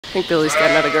think Billy's got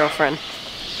another girlfriend.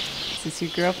 Is this your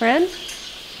girlfriend?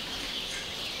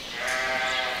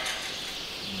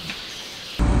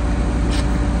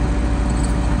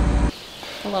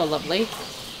 Hello, lovely.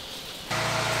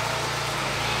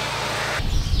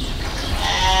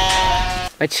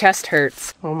 My chest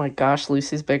hurts. Oh my gosh,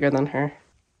 Lucy's bigger than her.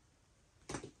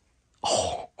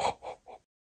 Oh.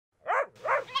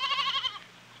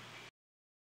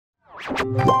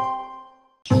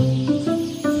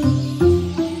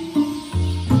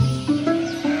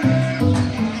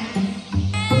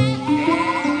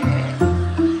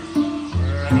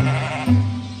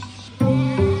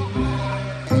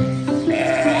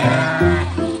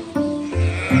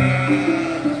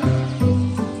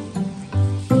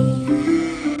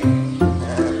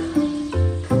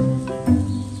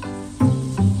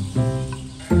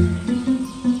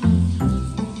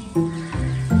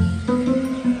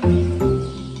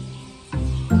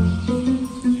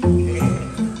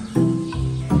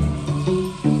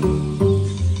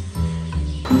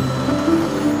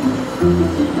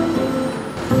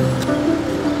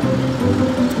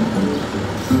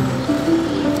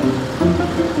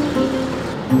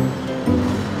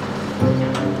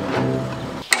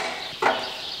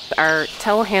 Our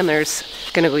telehandler's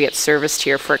gonna go get serviced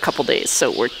here for a couple days,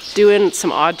 so we're doing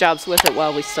some odd jobs with it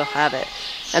while we still have it.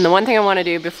 And the one thing I want to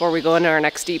do before we go into our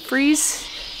next deep freeze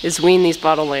is wean these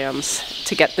bottle lambs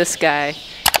to get this guy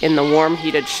in the warm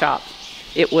heated shop.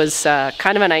 It was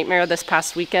kind of a nightmare this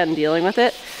past weekend dealing with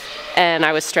it, and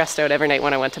I was stressed out every night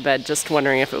when I went to bed just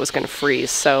wondering if it was going to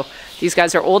freeze. So these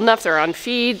guys are old enough, they're on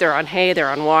feed, they're on hay, they're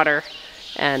on water,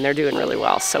 and they're doing really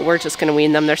well. So we're just going to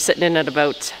wean them. They're sitting in at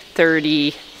about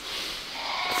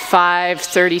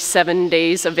 37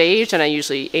 days of age, and I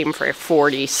usually aim for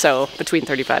 40, so between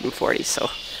 35 and 40. So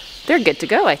they're good to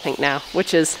go, I think, now,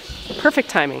 which is perfect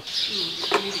timing.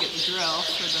 I need to get the drill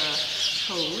for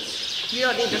the hose. You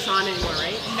don't need this on anymore,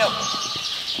 right? Nope.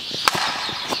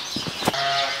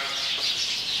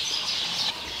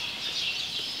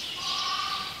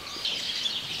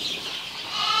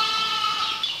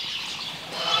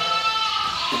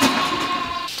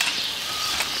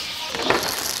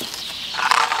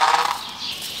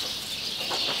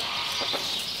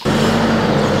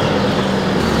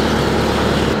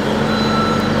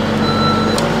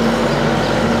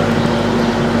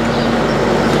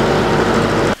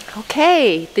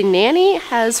 Okay, the nanny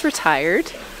has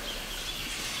retired,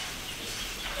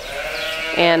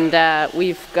 and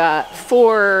we've got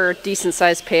 4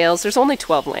 decent-sized pails. There's only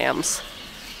 12 lambs,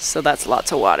 so that's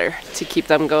lots of water to keep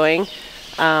them going.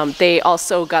 They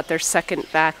also got their second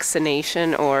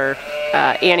vaccination, or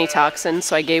antitoxin,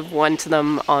 so I gave one to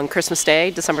them on Christmas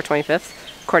Day, December 25th,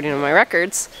 according to my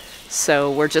records. So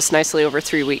we're just nicely over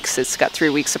 3 weeks. It's got 3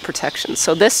 weeks of protection.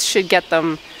 So this should get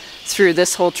them through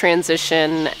this whole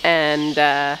transition and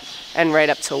right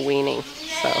up till weaning.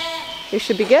 So they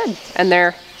should be good, and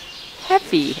they're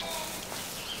heavy.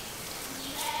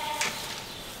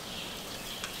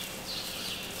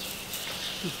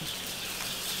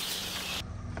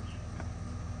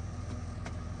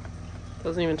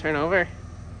 Doesn't even turn over.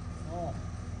 Oh.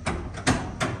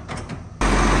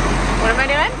 What am I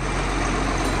doing?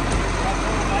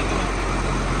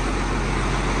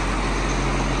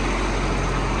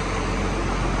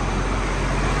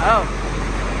 Oh.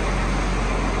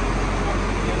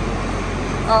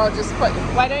 Oh, just put,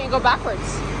 why don't you go backwards? You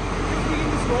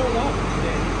can just roll it up.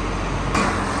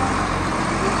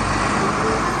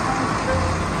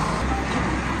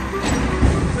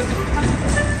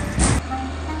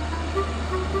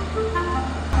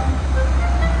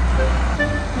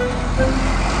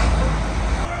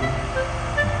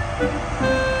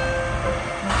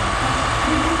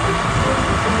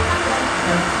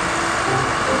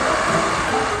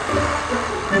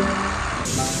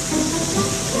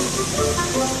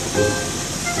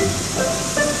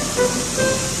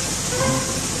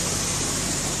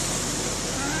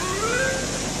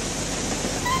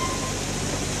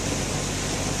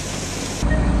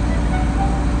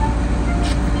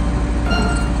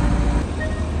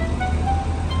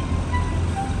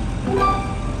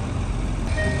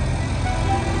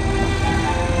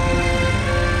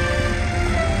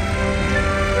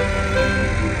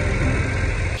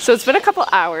 So it's been a couple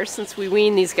hours since we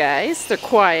weaned these guys. They're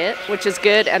quiet, which is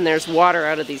good, and there's water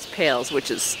out of these pails,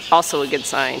 which is also a good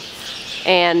sign.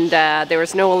 And there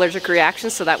was no allergic reaction,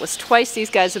 so that was twice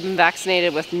these guys have been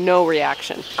vaccinated with no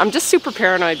reaction. I'm just super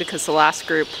paranoid because the last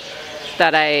group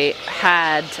that I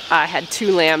had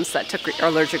 2 lambs that took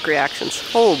allergic reactions.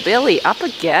 Oh, Billy, up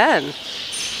again.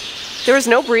 There was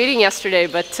no breeding yesterday,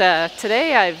 but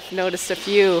today I've noticed a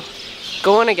few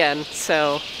going again,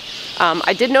 so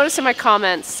I did notice in my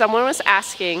comments, someone was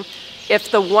asking if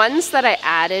the ones that I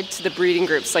added to the breeding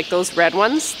groups, like those red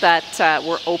ones that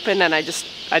were open and I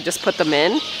just put them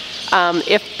in,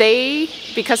 if they,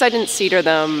 because I didn't cedar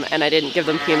them and I didn't give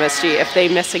them PMSG, if they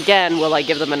miss again, will I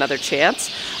give them another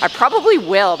chance? I probably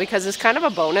will, because it's kind of a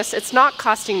bonus. It's not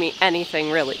costing me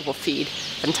anything really, well, feed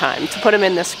and time, to put them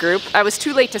in this group. I was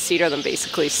too late to cedar them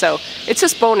basically, so it's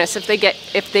just bonus. If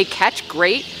they catch,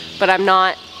 great, but I'm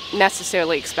not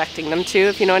necessarily expecting them to,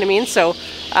 if you know what I mean. So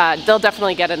they'll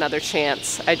definitely get another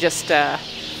chance. I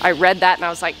read that and I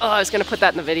was like, oh, I was gonna put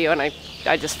that in the video, and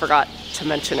I just forgot to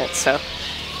mention it. So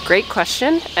great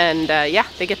question, and yeah,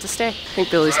 they get to stay. I think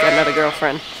Billy's got another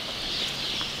girlfriend.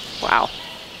 Wow.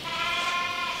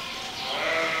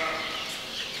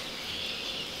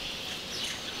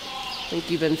 Think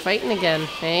you've been fighting again,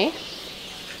 hey?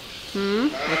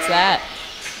 What's that?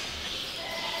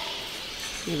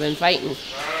 You've been fighting.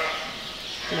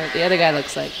 You know what the other guy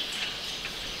looks like.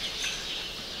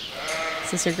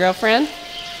 Is this your girlfriend?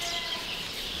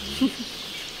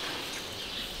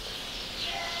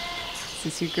 Is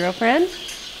this your girlfriend?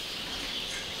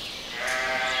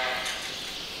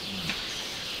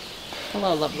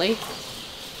 Hello, lovely.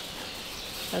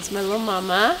 That's my little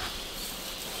mama.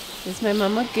 Is my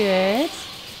mama good?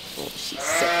 Oh, she's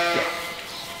so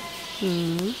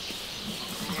cute.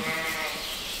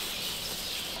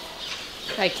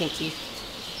 Hi, Kinky.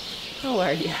 How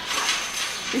are you?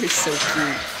 You're so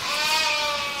cute.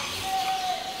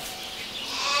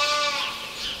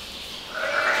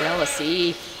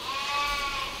 Jealousy.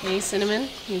 Hey, Cinnamon,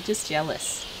 you're just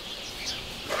jealous.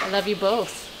 I love you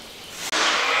both.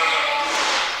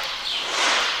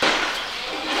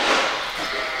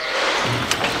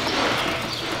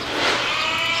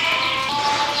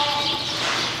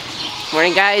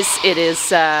 Morning, guys. It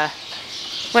is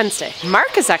Wednesday.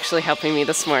 Mark is actually helping me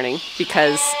this morning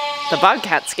because the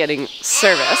Bobcat's getting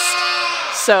serviced.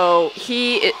 So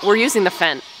we're using the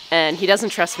Fent, and he doesn't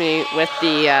trust me with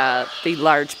the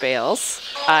large bales.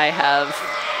 I have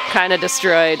kind of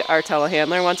destroyed our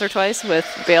telehandler once or twice with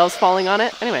bales falling on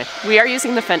it. Anyway, we are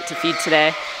using the Fent to feed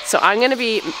today. So I'm going to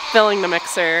be filling the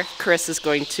mixer. Chris is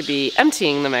going to be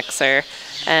emptying the mixer.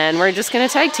 And we're just going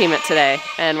to tag team it today.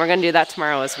 And we're going to do that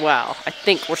tomorrow as well. I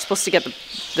think we're supposed to get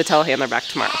the telehandler back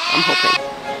tomorrow. I'm hoping.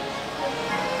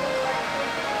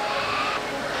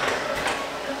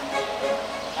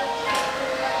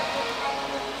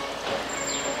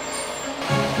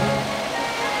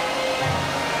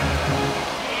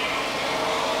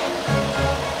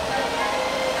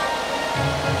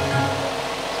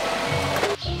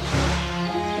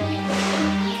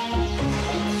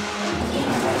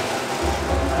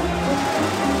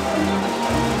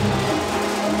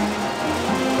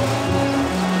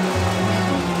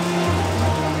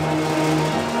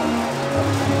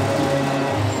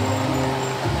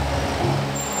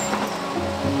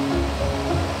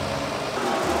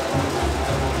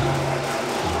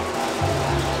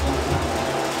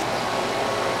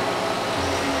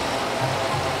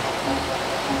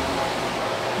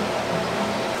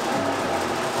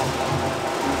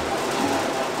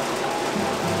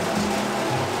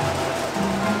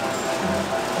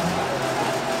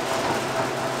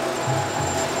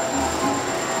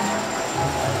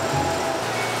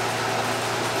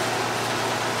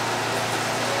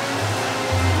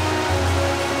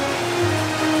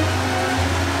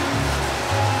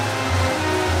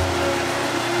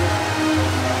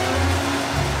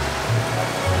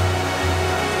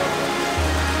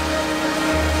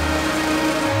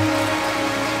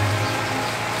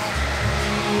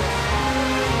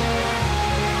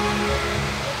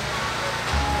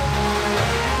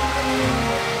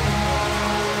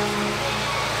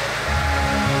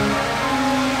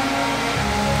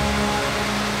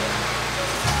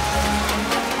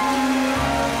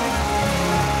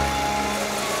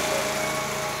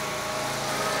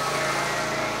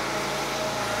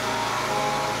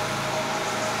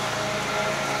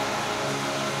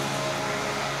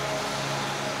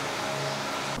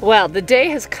 Well, the day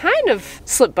has kind of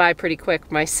slipped by pretty quick.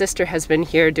 My sister has been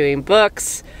here doing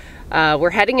books. We're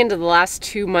heading into the last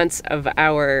 2 months of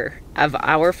our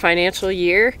financial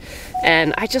year,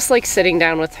 and I just like sitting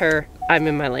down with her. I'm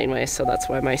in my laneway, so that's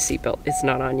why my seatbelt is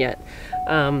not on yet.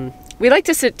 We like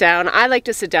to sit down. I like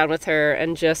to sit down with her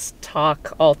and just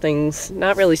talk all things,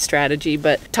 not really strategy,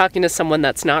 but talking to someone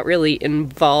that's not really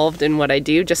involved in what I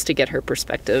do, just to get her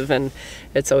perspective. And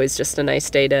it's always just a nice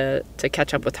day to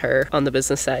catch up with her on the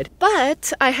business side.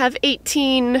 But I have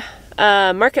 18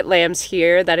 market lambs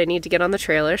here that I need to get on the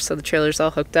trailer, so the trailer's all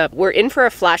hooked up. We're in for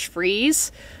a flash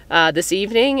freeze this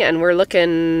evening, and we're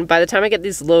looking, by the time I get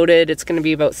these loaded, it's going to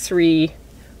be about 3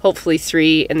 hopefully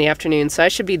 3 in the afternoon. So I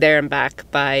should be there and back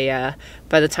by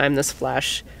the time this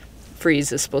flash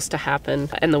freeze is supposed to happen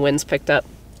and the wind's picked up,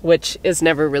 which is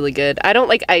never really good. I don't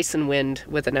like ice and wind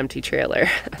with an empty trailer.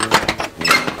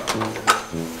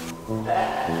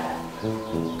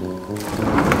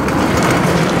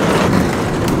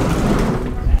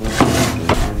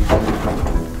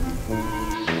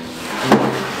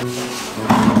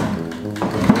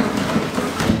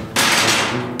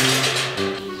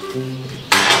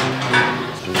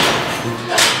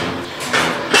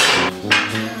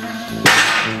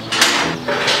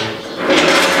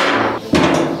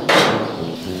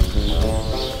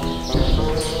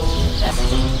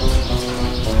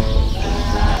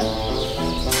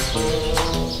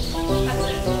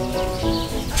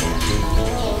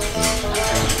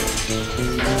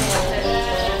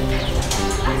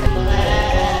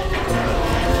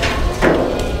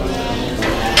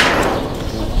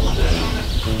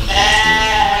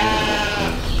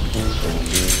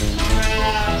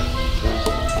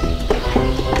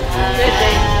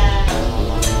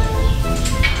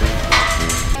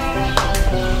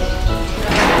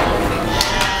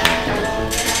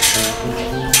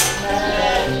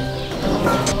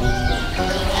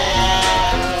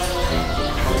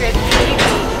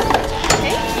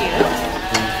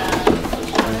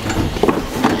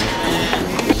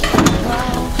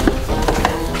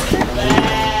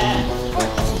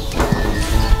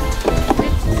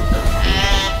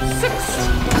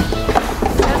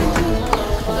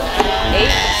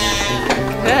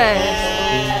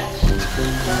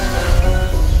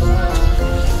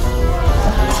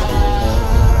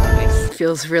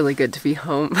 Feels really good to be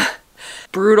home.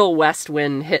 Brutal west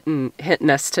wind hitting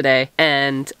us today,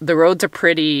 and the roads are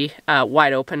pretty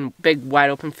wide open, big wide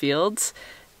open fields,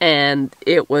 and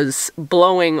it was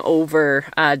blowing over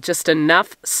just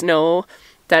enough snow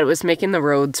that it was making the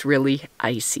roads really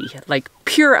icy, like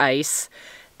pure ice.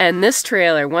 And this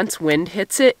trailer, once wind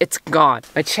hits it, it's gone.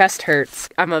 My chest hurts.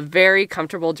 I'm a very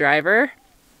comfortable driver,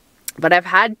 but I've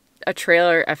had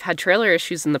trailer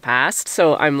issues in the past,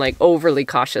 so I'm like overly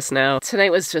cautious now. Tonight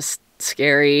was just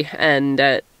scary, and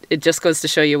it just goes to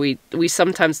show you we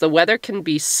sometimes, the weather can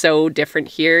be so different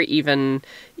here, even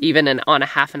on a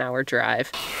half an hour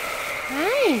drive.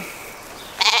 Hi.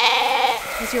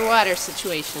 How's your water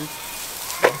situation?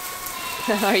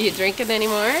 Are you drinking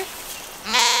anymore?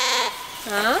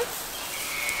 Huh?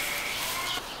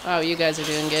 Oh, you guys are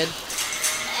doing good.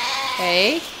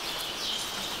 Hey.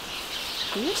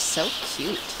 You're so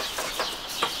cute.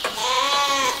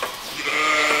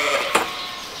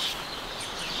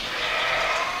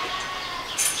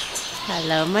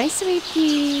 Hello, my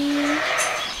sweetie.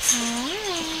 Hi.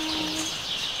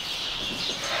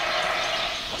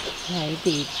 Hi,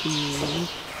 baby.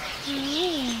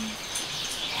 Hi.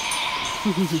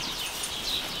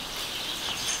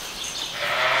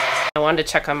 I wanted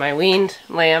to check on my weaned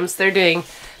lambs. They're doing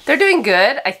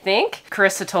good, I think.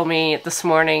 Carissa told me this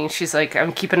morning, she's like,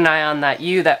 I'm keeping an eye on that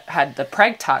ewe that had the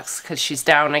preg tox because she's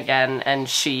down again and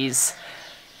she's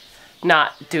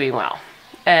not doing well.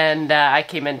 And I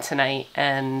came in tonight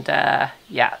and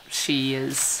yeah, she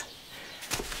is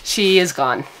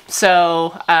gone.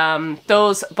 So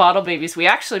those bottle babies, we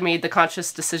actually made the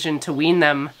conscious decision to wean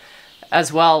them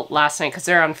as well last night because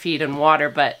they're on feed and water,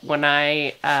 but when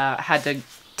I had to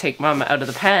take mom out of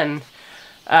the pen,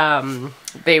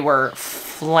 they were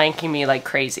flanking me like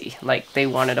crazy, like they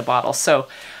wanted a bottle. So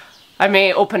I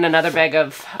may open another bag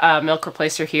of milk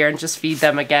replacer here and just feed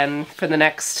them again for the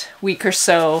next week or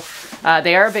so.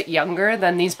 They are a bit younger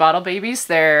than these bottle babies.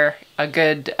 They're a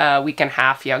good week and a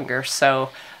half younger, so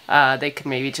they could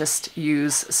maybe just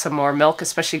use some more milk,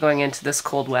 especially going into this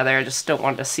cold weather. I just don't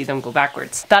want to see them go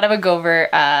backwards. Thought I would go over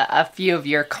a few of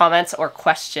your comments or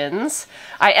questions.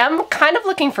 I am kind of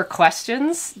looking for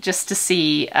questions just to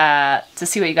see what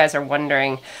you guys are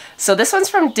wondering. So this one's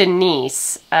from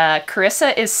Denise.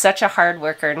 Carissa is such a hard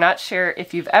worker. Not sure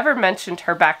if you've ever mentioned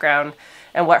her background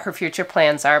and what her future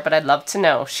plans are, but I'd love to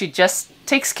know. She just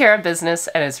takes care of business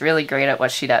and is really great at what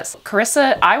she does.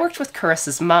 Carissa, I worked with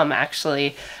Carissa's mom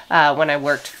actually when I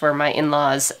worked for my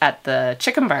in-laws at the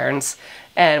chicken barns,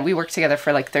 and we worked together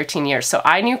for like 13 years. So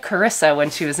I knew Carissa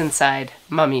when she was inside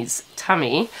Mummy's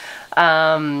tummy.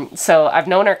 So I've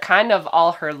known her kind of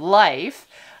all her life,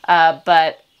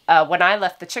 but when I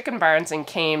left the chicken barns and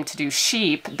came to do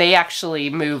sheep, they actually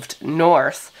moved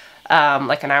north,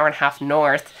 like an hour and a half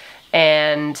north.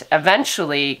 And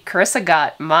eventually, Carissa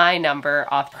got my number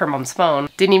off her mom's phone,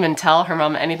 didn't even tell her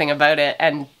mom anything about it,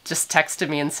 and just texted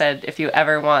me and said, if you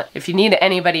need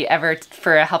anybody ever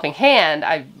for a helping hand,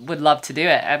 I would love to do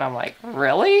it. And I'm like,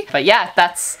 really? But yeah,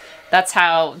 that's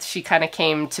how she kind of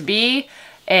came to be.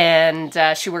 and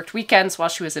she worked weekends while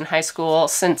she was in high school.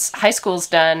 Since high school's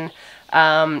done,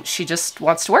 she just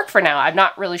wants to work for now. I'm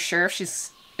not really sure if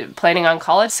she's planning on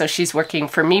college, so she's working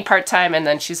for me part-time, and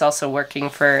then she's also working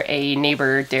for a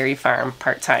neighbor dairy farm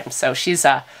part-time. So she's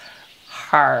a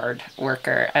hard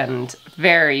worker and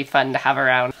very fun to have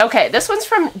around. Okay, this one's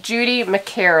from Judy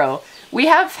McCarrow. We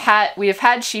have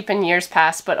had sheep in years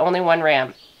past, but only one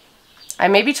ram. I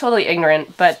may be totally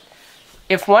ignorant, but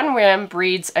if one ram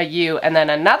breeds a ewe and then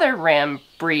another ram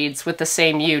breeds with the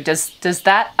same ewe, does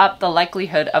that up the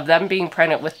likelihood of them being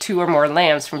pregnant with 2 or more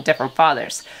lambs from different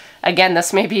fathers? Again,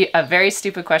 this may be a very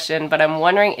stupid question, but I'm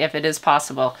wondering if it is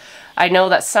possible. I know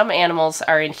that some animals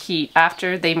are in heat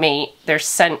after they mate, their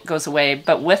scent goes away,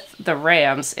 but with the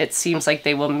rams, it seems like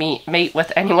they will mate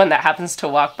with anyone that happens to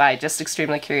walk by. Just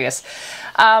extremely curious.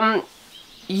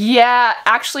 Yeah,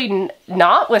 actually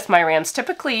not with my rams.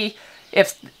 Typically,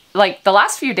 if like the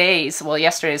last few days, well,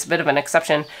 yesterday is a bit of an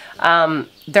exception,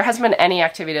 there hasn't been any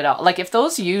activity at all. Like if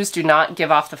those ewes do not give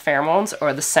off the pheromones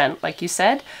or the scent, like you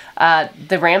said,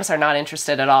 the rams are not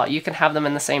interested at all. You can have them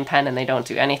in the same pen and they don't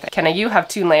do anything. Can a ewe have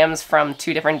 2 lambs from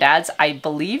 2 different dads? I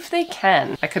believe they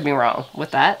can. I could be wrong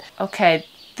with that. Okay,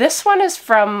 this one is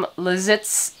from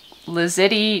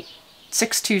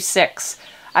Lizitti626.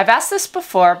 I've asked this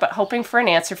before, but hoping for an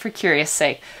answer for curious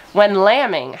sake. When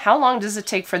lambing, how long does it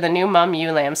take for the new mum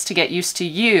ewe lambs to get used to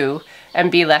you and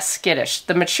be less skittish?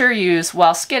 The mature ewes,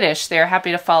 while skittish, they are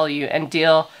happy to follow you and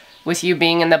deal with you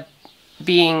being in the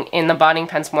bonding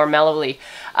pens more mellowly.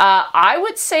 I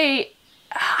would say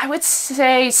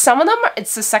some of them,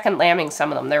 it's the second lambing,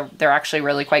 some of them, they're actually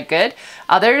really quite good.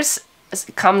 Others,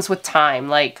 it comes with time.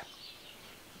 Like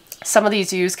some of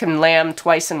these ewes can lamb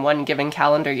twice in one given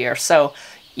calendar year. So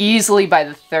easily by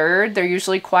the 3rd, they're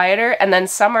usually quieter, and then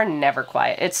some are never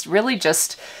quiet. It's really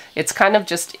just, it's kind of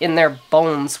just in their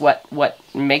bones what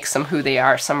makes them who they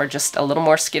are. Some are just a little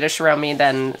more skittish around me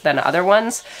than other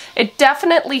ones. It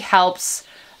definitely helps,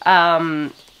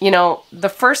 you know, the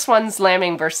first one's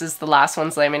lambing versus the last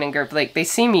one's lambing in group. Like they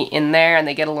see me in there and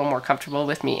they get a little more comfortable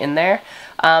with me in there.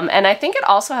 And I think it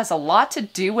also has a lot to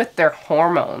do with their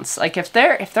hormones. Like if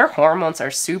their hormones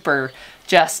are super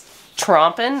just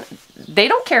tromping, they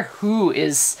don't care who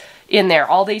is in there.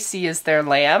 All they see is their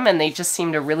lamb, and they just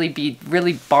seem to really be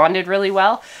bonded really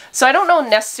well. So I don't know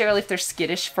necessarily if they're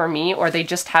skittish for me or they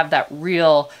just have that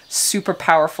real super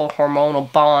powerful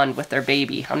hormonal bond with their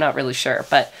baby. I'm not really sure,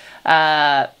 but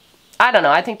I don't know.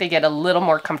 I think they get a little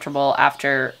more comfortable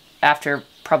after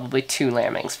probably 2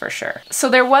 lambings for sure. So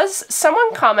there was,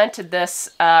 someone commented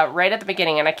this right at the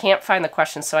beginning, and I can't find the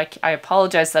question, so I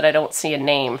apologize that I don't see a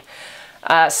name.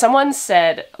 Someone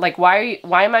said, like, why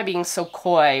am I being so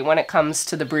coy when it comes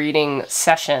to the breeding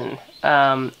session?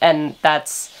 And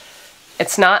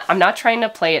it's not, I'm not trying to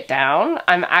play it down.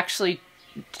 I'm actually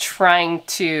trying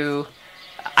to,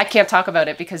 I can't talk about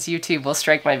it because YouTube will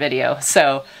strike my video.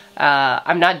 So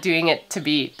I'm not doing it to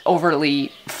be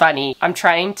overly funny. I'm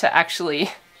trying to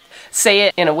actually say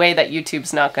it in a way that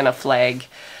YouTube's not going to flag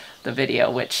the video,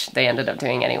 which they ended up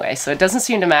doing anyway. So it doesn't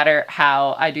seem to matter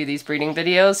how I do these breeding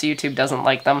videos. YouTube doesn't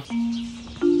like them.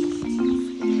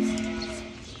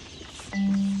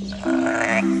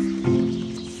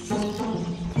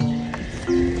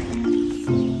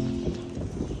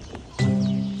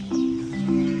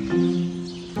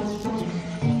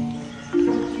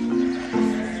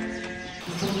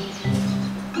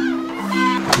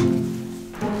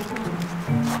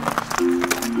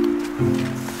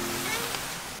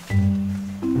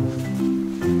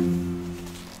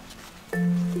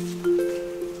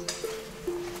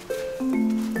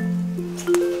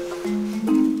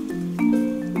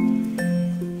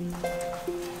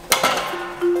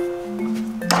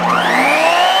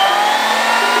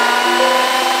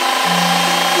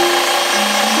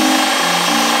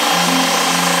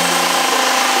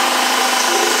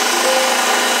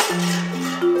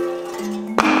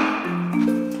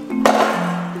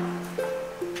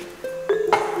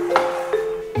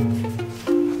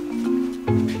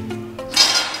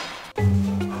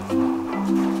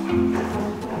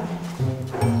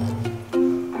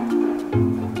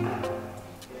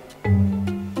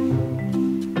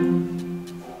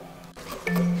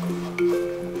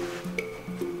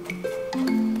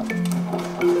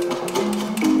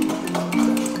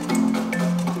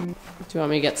 Do you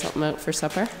want me to get something out for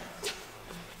supper?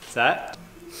 What's that?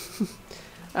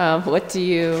 What do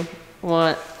you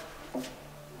want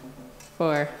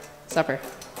for supper?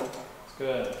 Let's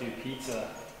go do pizza.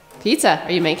 Pizza?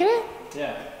 Are you making it?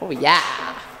 Yeah. Oh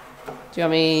yeah. Do you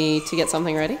want me to get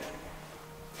something ready?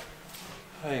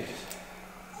 Hey.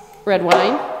 Red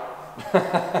wine?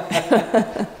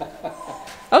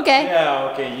 Okay. Yeah,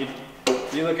 okay.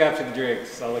 You look after the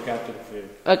drinks. I'll look after the food.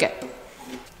 Okay.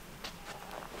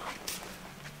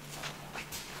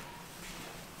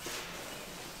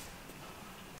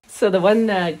 So the one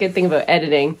good thing about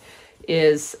editing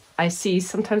is I see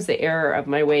sometimes the error of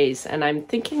my ways, and I'm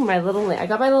thinking I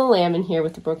got my little lamb in here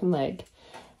with the broken leg,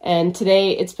 and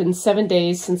today it's been 7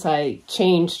 days since I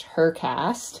changed her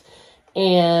cast,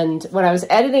 and when I was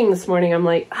editing this morning, I'm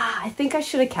like, I think I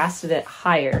should have casted it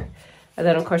higher. And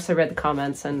then of course I read the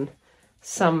comments, and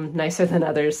some nicer than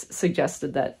others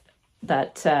suggested that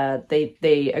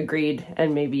they agreed,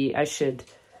 and maybe I should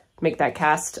make that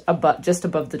cast just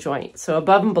above the joint. So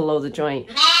above and below the joint.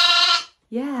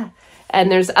 Yeah. And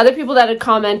there's other people that had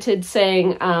commented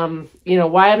saying, you know,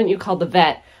 why haven't you called the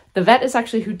vet? The vet is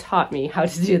actually who taught me how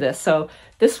to do this. So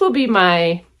this will be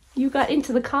my, you got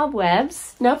into the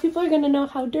cobwebs. Now people are going to know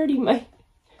how dirty my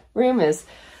room is.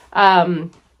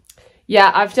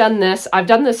 Yeah, I've done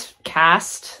this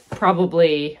cast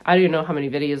probably, I don't even know how many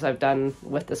videos I've done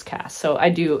with this cast. So I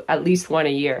do at least one a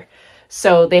year.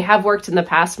 So they have worked in the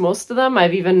past, most of them.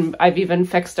 I've even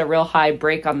fixed a real high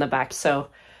break on the back. So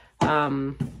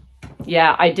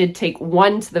yeah, I did take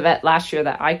one to the vet last year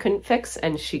that I couldn't fix,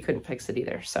 and she couldn't fix it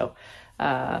either. So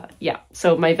yeah,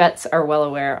 so my vets are well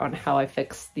aware on how I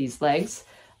fix these legs.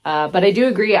 But I do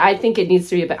agree, I think it needs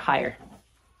to be a bit higher.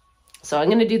 So I'm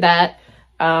gonna do that.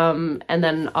 And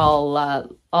then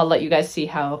I'll let you guys see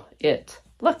how it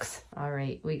looks. All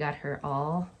right, we got her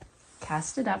all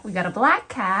casted up. We got a black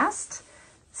cast,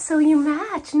 so you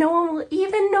match. No one will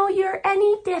even know you're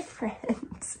any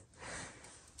different.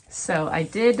 So I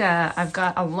did, I've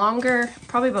got a longer,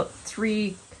 probably about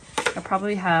 3, I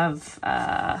probably have,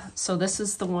 so this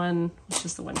is the one, which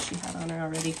is the one she had on her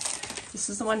already. This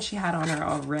is the one she had on her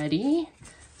already.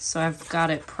 So I've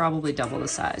got it probably double the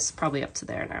size, probably up to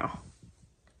there now.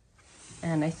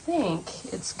 And I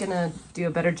think it's gonna do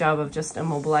a better job of just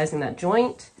immobilizing that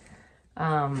joint.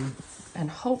 And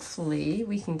hopefully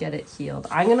we can get it healed.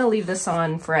 I'm gonna leave this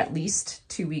on for at least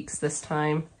 2 weeks this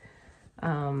time,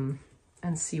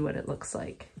 and see what it looks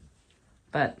like.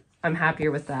 But I'm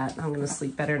happier with that. I'm gonna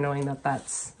sleep better knowing that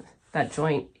that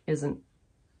joint isn't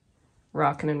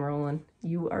rocking and rolling.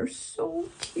 You are so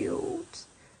cute.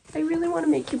 I really wanna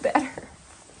make you better.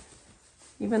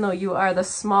 Even though you are the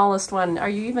smallest one. Are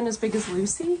you even as big as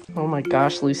Lucy? Oh my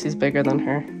gosh, Lucy's bigger than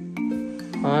her.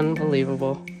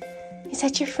 Unbelievable. Is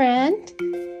that your friend?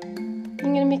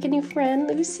 You're gonna make a new friend,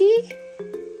 Lucy?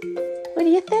 What do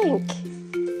you think?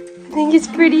 I think it's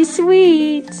pretty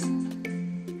sweet.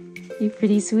 You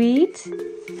pretty sweet?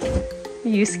 Are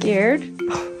you scared?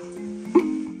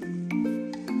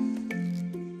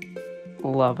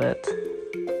 Love it.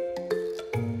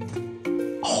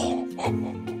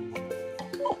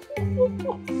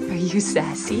 Are you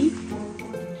sassy?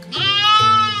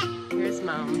 Here's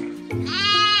Mom.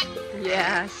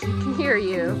 Yeah, she can hear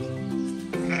you.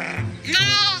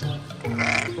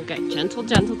 Okay, gentle,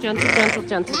 gentle, gentle, gentle,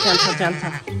 gentle, gentle,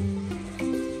 gentle.